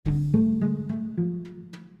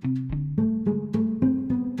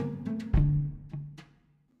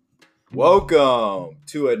Welcome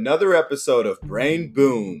to another episode of Brain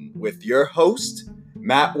Boom with your host,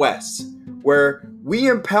 Matt West, where we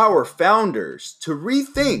empower founders to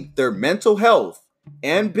rethink their mental health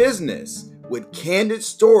and business with candid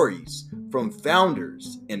stories from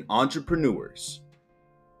founders and entrepreneurs.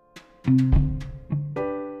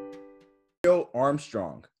 Mario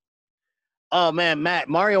Armstrong. Oh man, Matt,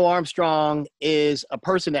 Mario Armstrong is a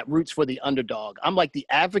person that roots for the underdog. I'm like the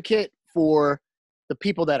advocate for the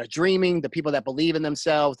people that are dreaming, the people that believe in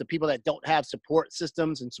themselves, the people that don't have support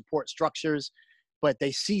systems and support structures, but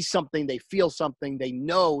they see something, they feel something, they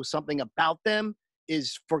know something about them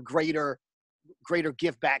is for greater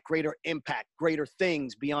give back, greater impact, greater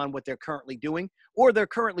things beyond what they're currently doing, or they're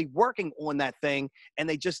currently working on that thing and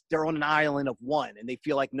they're on an island of one and they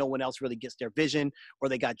feel like no one else really gets their vision, or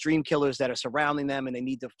they got dream killers that are surrounding them and they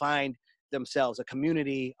need to find themselves a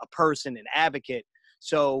community, a person, an advocate.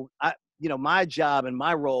 So my job and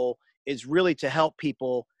my role is really to help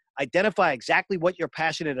people identify exactly what you're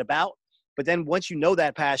passionate about, but then once you know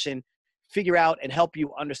that passion, figure out and help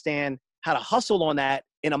you understand how to hustle on that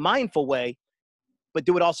in a mindful way, but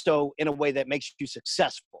do it also in a way that makes you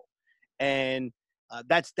successful. And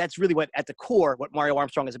that's really what, at the core, what Mario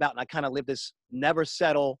Armstrong is about. And I kind of live this never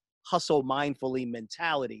settle, hustle mindfully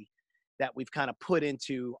mentality that we've kind of put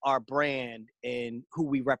into our brand and who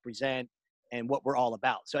we represent and what we're all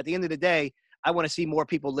about. So at the end of the day, I want to see more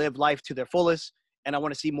people live life to their fullest, and I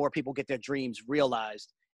want to see more people get their dreams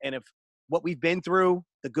realized. And if what we've been through,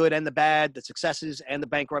 the good and the bad, the successes and the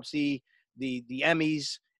bankruptcy, the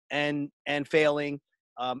Emmys, and failing,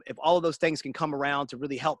 if all of those things can come around to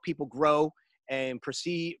really help people grow and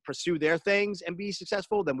pursue their things and be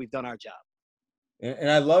successful, then we've done our job.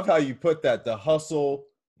 And I love how you put that, the hustle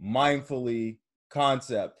mindfully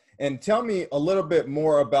concept. And tell me a little bit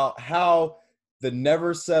more about how the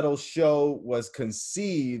Never Settle show was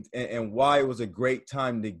conceived and why it was a great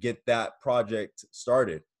time to get that project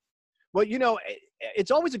started. Well, it's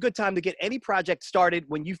always a good time to get any project started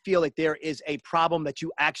when you feel like there is a problem that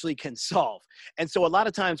you actually can solve. And so a lot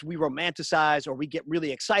of times we romanticize or we get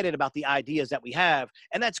really excited about the ideas that we have.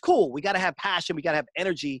 And that's cool. We got to have passion. We got to have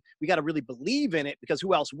energy. We got to really believe in it, because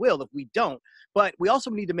who else will if we don't? But we also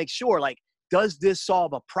need to make sure, does this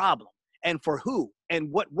solve a problem? And for who?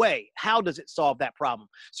 And what way? How does it solve that problem?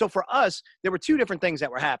 So for us, there were two different things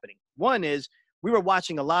that were happening. One is we were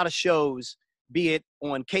watching a lot of shows, be it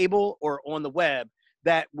on cable or on the web,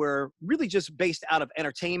 that were really just based out of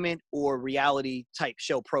entertainment or reality type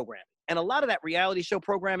show programming. And a lot of that reality show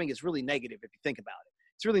programming is really negative if you think about it.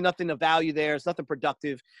 It's really nothing of value there. It's nothing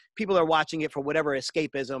productive. People are watching it for whatever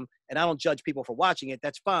escapism, and I don't judge people for watching it.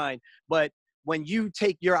 That's fine. But when you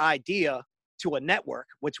take your idea to a network,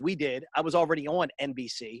 which we did, I was already on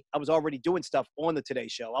NBC. I was already doing stuff on the Today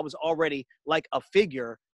Show. I was already like a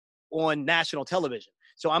figure on national television.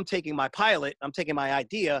 So I'm taking my pilot, I'm taking my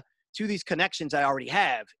idea to these connections I already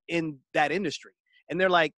have in that industry. And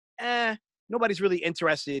they're like, nobody's really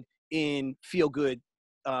interested in feel-good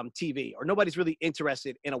TV, or nobody's really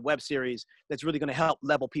interested in a web series that's really going to help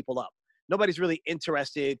level people up. Nobody's really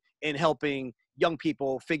interested in helping young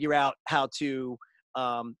people figure out how to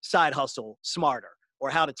side hustle smarter, or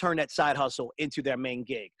how to turn that side hustle into their main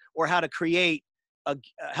gig, or how to create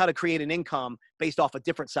an income based off of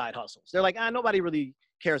different side hustles. They're like, nobody really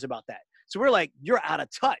cares about that. So we're like, you're out of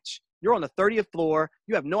touch. You're on the 30th floor.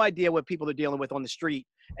 You have no idea what people are dealing with on the street.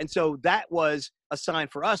 And so that was a sign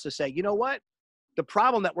for us to say, you know what? The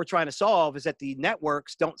problem that we're trying to solve is that the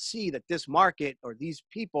networks don't see that this market or these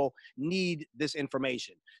people need this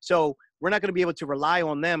information. So we're not going to be able to rely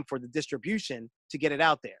on them for the distribution to get it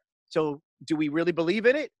out there. So do we really believe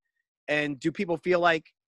in it? And do people feel like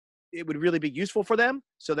it would really be useful for them?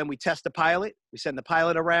 So then we test the pilot, we send the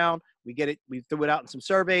pilot around, we threw it out in some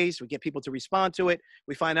surveys, we get people to respond to it.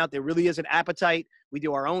 We find out there really is an appetite. We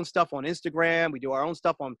do our own stuff on Instagram. We do our own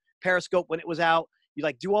stuff on Periscope when it was out. You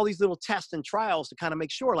do all these little tests and trials to kind of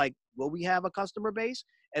make sure, will we have a customer base?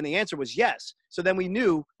 And the answer was yes. So then we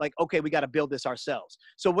knew, okay, we got to build this ourselves.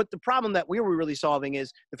 So what the problem that we were really solving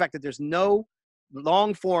is the fact that there's no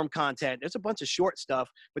long form content. There's a bunch of short stuff,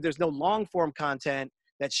 but there's no long form content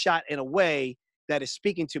that's shot in a way that is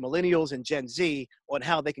speaking to millennials and Gen Z on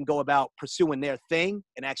how they can go about pursuing their thing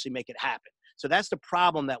and actually make it happen. So that's the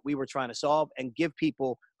problem that we were trying to solve, and give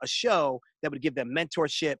people a show that would give them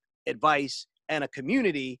mentorship, advice, and a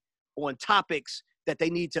community on topics that they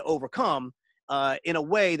need to overcome in a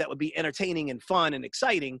way that would be entertaining and fun and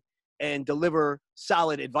exciting, and deliver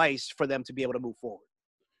solid advice for them to be able to move forward.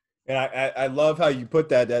 And I love how you put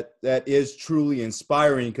that is truly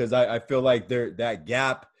inspiring, because I feel like that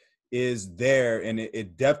gap is there, and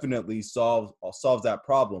it definitely solves that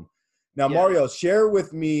problem. Now, Yeah. Mario, share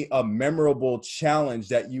with me a memorable challenge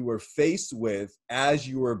that you were faced with as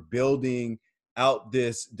you were building out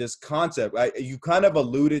this concept. You kind of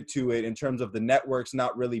alluded to it in terms of the networks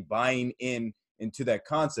not really buying into that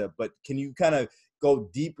concept, but can you kind of go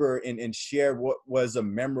deeper and share what was a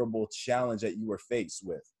memorable challenge that you were faced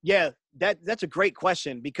with? Yeah, that's a great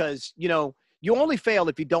question because, you only fail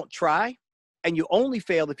if you don't try, and you only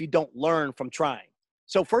fail if you don't learn from trying.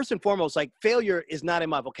 So first and foremost, like, failure is not in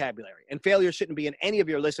my vocabulary, and failure shouldn't be in any of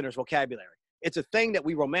your listeners' vocabulary. It's a thing that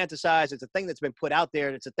we romanticize. It's a thing that's been put out there.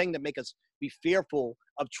 And it's a thing that make us be fearful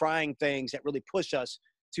of trying things that really push us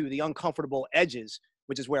to the uncomfortable edges,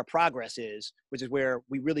 which is where progress is, which is where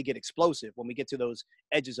we really get explosive when we get to those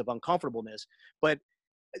edges of uncomfortableness. But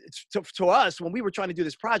to us, when we were trying to do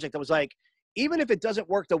this project, I was like, even if it doesn't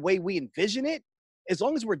work the way we envision it, as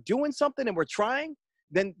long as we're doing something and we're trying,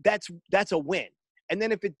 then that's a win. And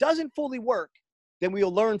then if it doesn't fully work, then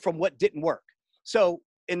we'll learn from what didn't work. So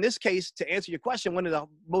in this case, to answer your question, one of the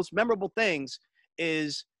most memorable things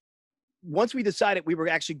is once we decided we were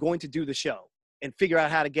actually going to do the show and figure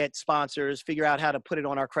out how to get sponsors, figure out how to put it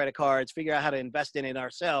on our credit cards, figure out how to invest in it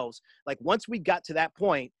ourselves. Like, once we got to that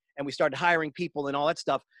point and we started hiring people and all that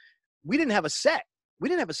stuff, we didn't have a set. We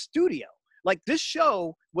didn't have a studio. Like, this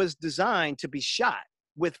show was designed to be shot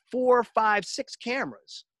with 4, 5, 6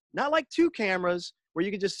 cameras, not like 2 cameras where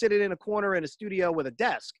you could just sit it in a corner in a studio with a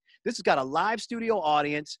desk. This has got a live studio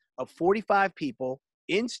audience of 45 people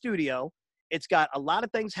in studio. It's got a lot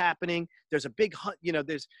of things happening. There's a big,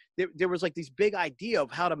 there was like this big idea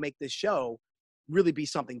of how to make this show really be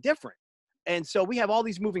something different. And so we have all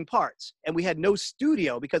these moving parts, and we had no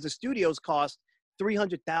studio because the studios cost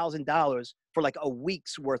 $300,000 for like a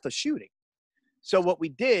week's worth of shooting. So what we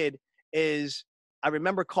did is, I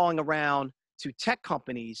remember calling around to tech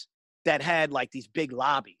companies that had like these big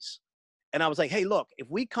lobbies. And I was like, hey, look, if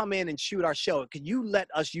we come in and shoot our show, can you let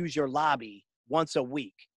us use your lobby once a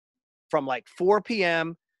week from like 4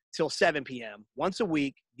 p.m. till 7 p.m. once a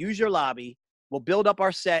week? Use your lobby. We'll build up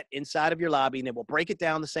our set inside of your lobby, and then we'll break it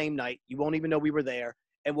down the same night. You won't even know we were there.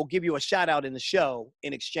 And we'll give you a shout out in the show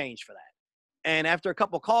in exchange for that. And after a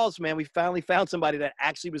couple of calls, man, we finally found somebody that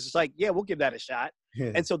actually was just like, yeah, we'll give that a shot.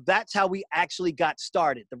 And so that's how we actually got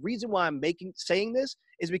started. The reason why I'm saying this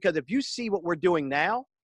is because if you see what we're doing now,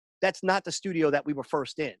 that's not the studio that we were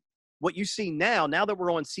first in. What you see now that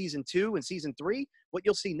we're on season 2 and season 3, what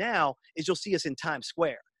you'll see now is you'll see us in Times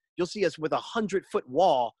Square. You'll see us with a 100-foot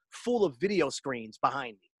wall full of video screens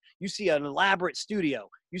behind me. You see an elaborate studio.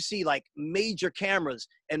 You see like major cameras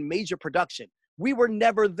and major production. We were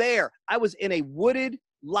never there. I was in a wooded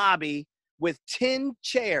lobby with 10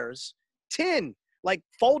 chairs, 10, like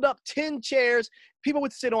fold up 10 chairs. People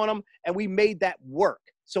would sit on them, and we made that work.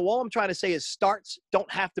 So all I'm trying to say is starts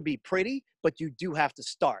don't have to be pretty, but you do have to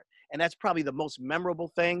start. And that's probably the most memorable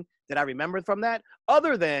thing that I remember from that,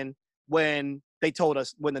 other than when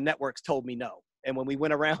the networks told me no. And when we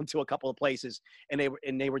went around to a couple of places and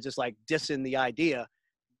they were just like dissing the idea,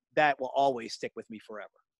 that will always stick with me forever.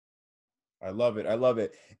 I love it. I love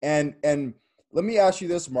it. And let me ask you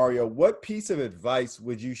this, Mario. What piece of advice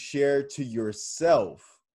would you share to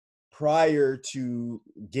yourself prior to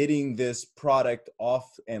getting this product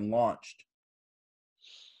off and launched?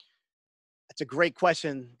 That's a great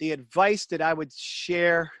question. The advice that I would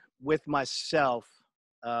share with myself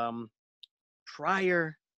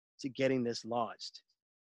prior to getting this launched.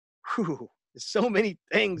 Whew, there's so many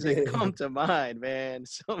things that come to mind, man.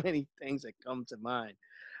 So many things that come to mind.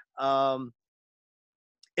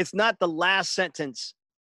 It's not the last sentence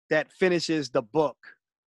that finishes the book.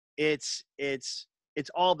 It's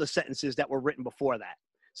all the sentences that were written before that.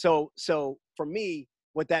 So for me,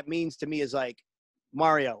 what that means to me is like,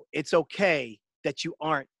 Mario, it's okay that you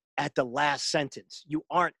aren't at the last sentence. You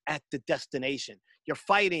aren't at the destination. You're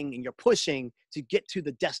fighting and you're pushing to get to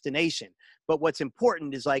the destination. But what's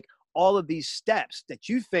important is like all of these steps that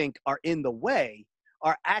you think are in the way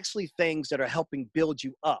are actually things that are helping build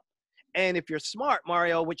you up. And if you're smart,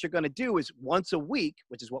 Mario, what you're going to do is once a week,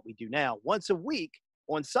 which is what we do now, once a week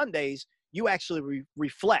on Sundays, you actually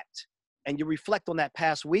reflect. And you reflect on that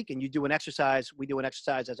past week, and you do an exercise. We do an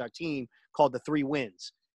exercise as our team called the 3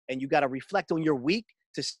 wins. And you got to reflect on your week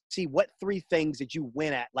to see what 3 things did you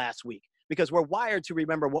win at last week. Because we're wired to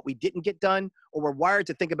remember what we didn't get done, or we're wired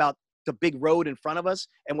to think about the big road in front of us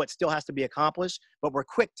and what still has to be accomplished. But we're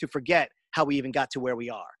quick to forget how we even got to where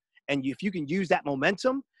we are. And if you can use that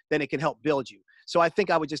momentum, then it can help build you. So I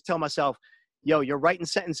think I would just tell myself, yo, you're writing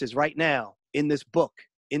sentences right now in this book,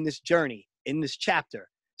 in this journey, in this chapter.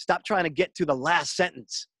 Stop trying to get to the last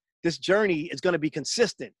sentence. This journey is going to be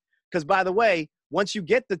consistent. Because by the way, once you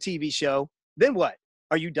get the TV show, then what?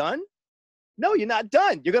 Are you done? No, you're not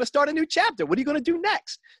done. You're going to start a new chapter. What are you going to do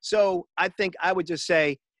next? So I think I would just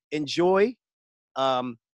say, enjoy,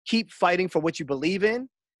 keep fighting for what you believe in,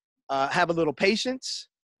 have a little patience,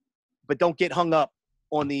 but don't get hung up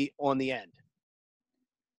on the end.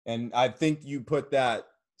 And I think you put that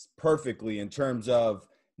perfectly in terms of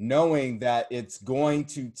knowing that it's going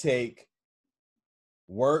to take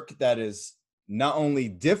work that is not only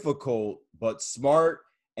difficult, but smart,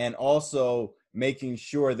 and also making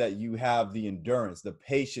sure that you have the endurance, the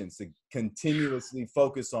patience to continuously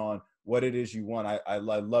focus on what it is you want. I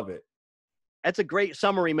love it. That's a great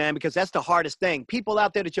summary, man, because that's the hardest thing. People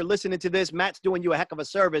out there that you're listening to this, Matt's doing you a heck of a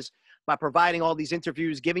service by providing all these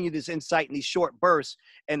interviews, giving you this insight in these short bursts.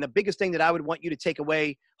 And the biggest thing that I would want you to take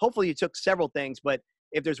away, hopefully you took several things, but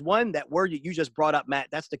if there's one, that word that you just brought up, Matt,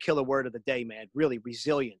 that's the killer word of the day, man, really,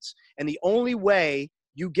 resilience. And the only way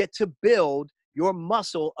you get to build your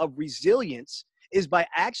muscle of resilience is by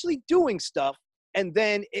actually doing stuff and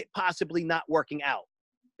then it possibly not working out.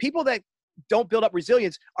 People that don't build up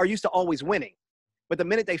resilience are used to always winning. But the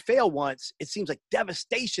minute they fail once, it seems like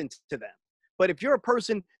devastation to them. But if you're a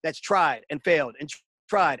person that's tried and failed and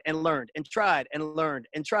tried and learned and tried and learned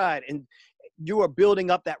and tried, and you are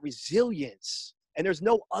building up that resilience, and there's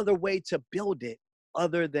no other way to build it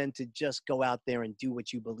other than to just go out there and do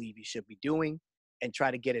what you believe you should be doing and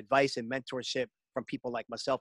try to get advice and mentorship from people like myself